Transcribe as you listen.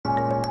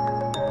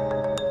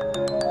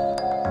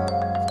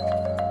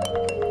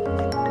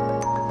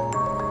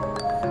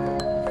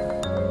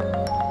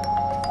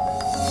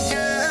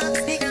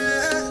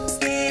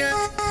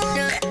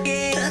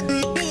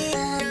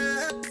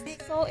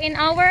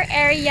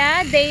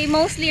area, they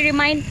mostly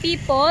remind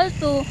people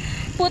to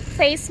put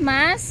face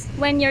masks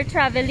when you're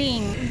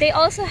traveling. They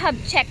also have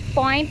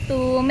checkpoint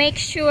to make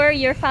sure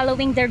you're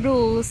following the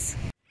rules.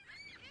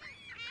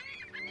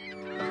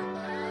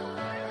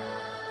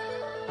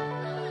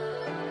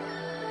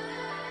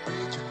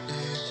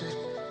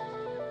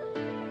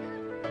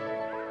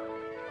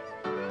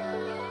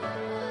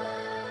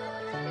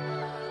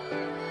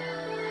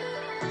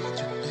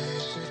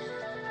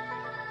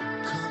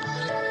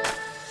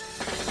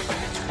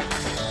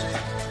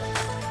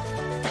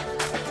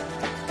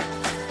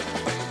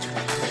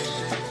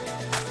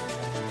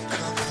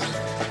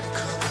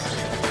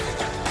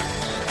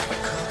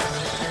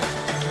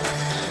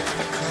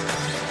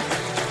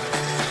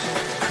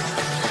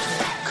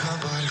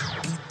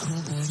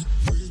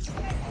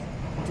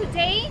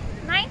 Today,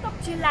 9th of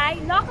July,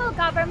 local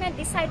government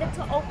decided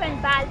to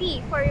open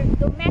Bali for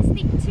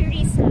domestic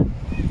tourism.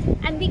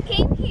 And we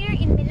came here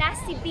in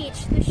Melasti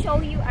Beach to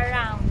show you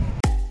around.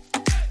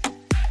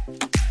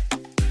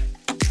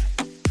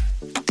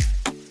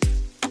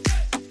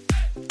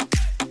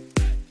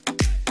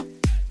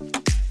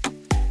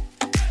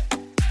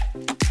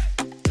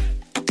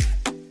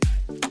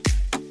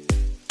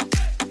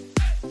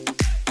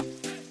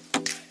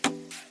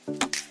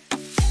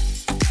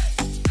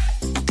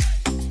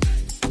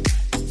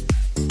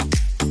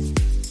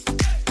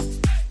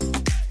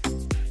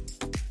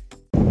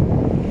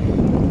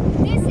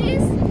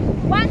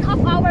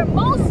 Our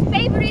most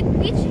favorite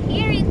beach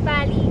here in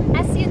Bali.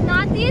 As you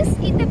notice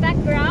in the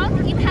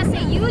background, it has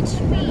a huge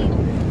wave.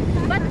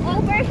 But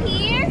over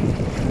here,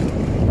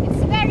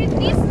 it's very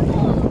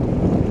peaceful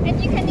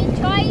and you can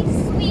enjoy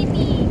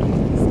swimming,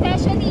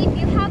 especially if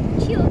you have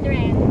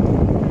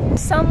children.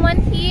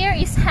 Someone here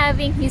is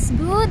having his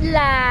good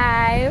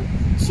life,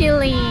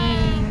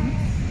 chilling.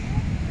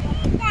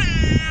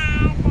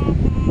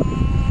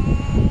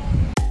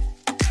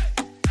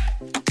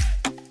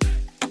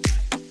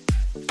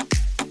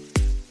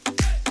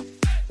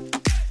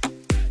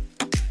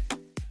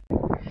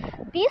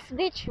 This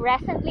beach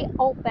recently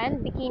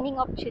opened beginning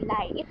of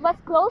July. It was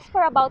closed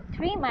for about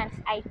 3 months,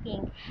 I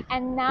think.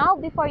 And now,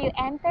 before you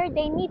enter,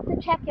 they need to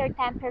check your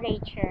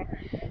temperature.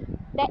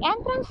 The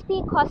entrance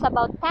fee costs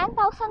about 10,000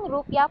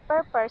 rupiah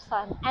per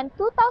person and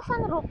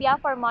 2,000 rupiah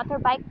for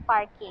motorbike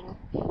parking.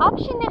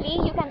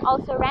 Optionally, you can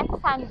also rent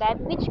sunbed,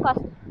 which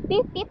costs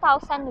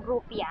 50,000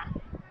 rupiah.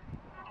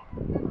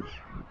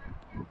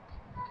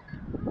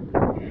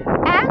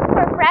 And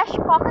for fresh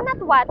coconut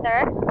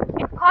water,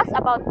 it costs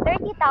about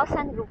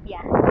 30,000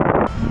 rupiah.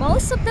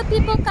 Most of the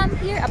people come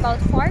here about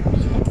 4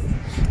 p.m.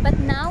 But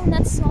now,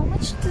 not so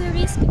much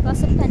tourists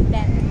because of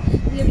pandemic.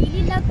 We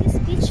really love this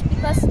beach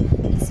because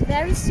it's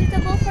very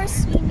suitable for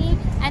swimming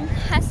and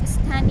has a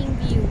stunning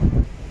view.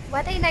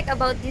 What I like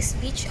about this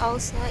beach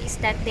also is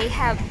that they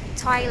have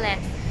toilet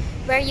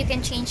where you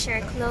can change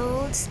your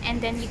clothes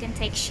and then you can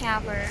take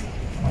shower.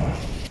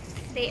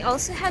 They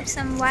also have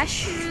some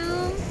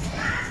washroom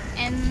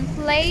and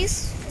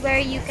place where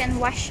you can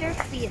wash your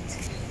feet.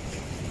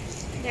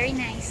 Very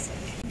nice.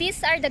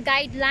 These are the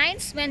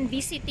guidelines when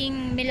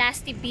visiting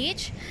Melasti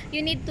Beach.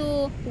 You need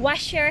to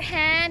wash your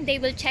hand. They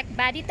will check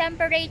body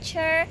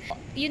temperature.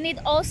 You need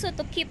also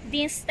to keep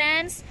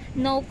distance,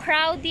 no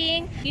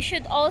crowding. You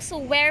should also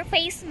wear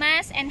face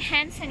mask and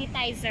hand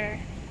sanitizer.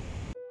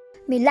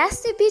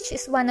 Melasti Beach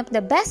is one of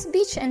the best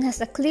beach and has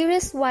the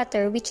clearest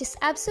water, which is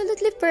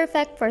absolutely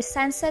perfect for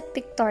sunset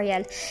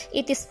pictorial.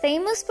 It is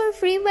famous for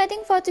free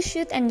wedding photo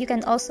shoot, and you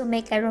can also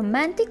make a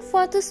romantic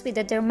photos with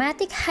a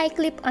dramatic high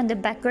cliff on the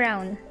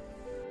background.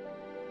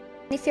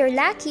 If you're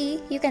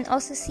lucky, you can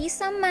also see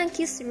some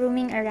monkeys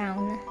roaming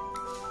around.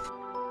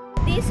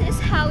 This is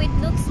how it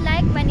looks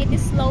like when it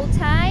is low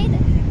tide.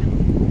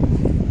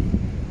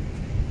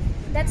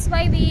 That's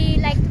why we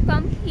like to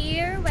come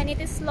here when it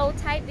is low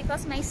tide,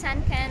 because my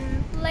son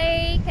can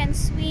play, can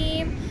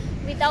swim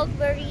without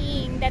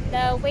worrying that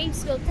the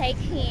waves will take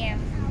him.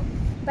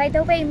 By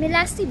the way,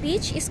 Melasti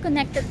Beach is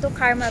connected to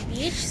Karma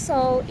Beach,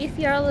 so if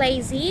you're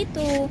lazy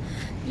to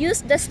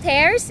use the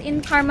stairs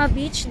in Karma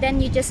Beach,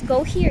 then you just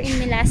go here in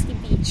Melasti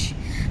Beach.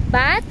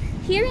 But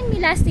here in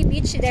Melasti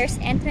Beach, there's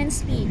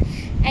entrance fee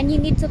and you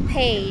need to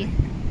pay.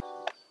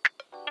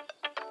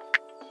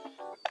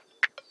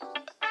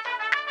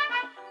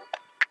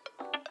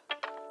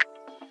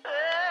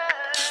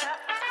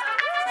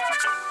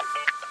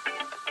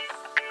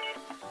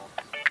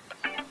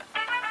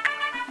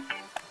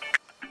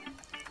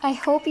 I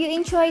hope you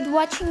enjoyed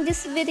watching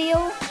this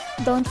video.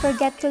 Don't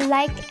forget to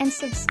like and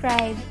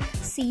subscribe.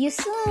 See you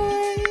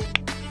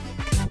soon!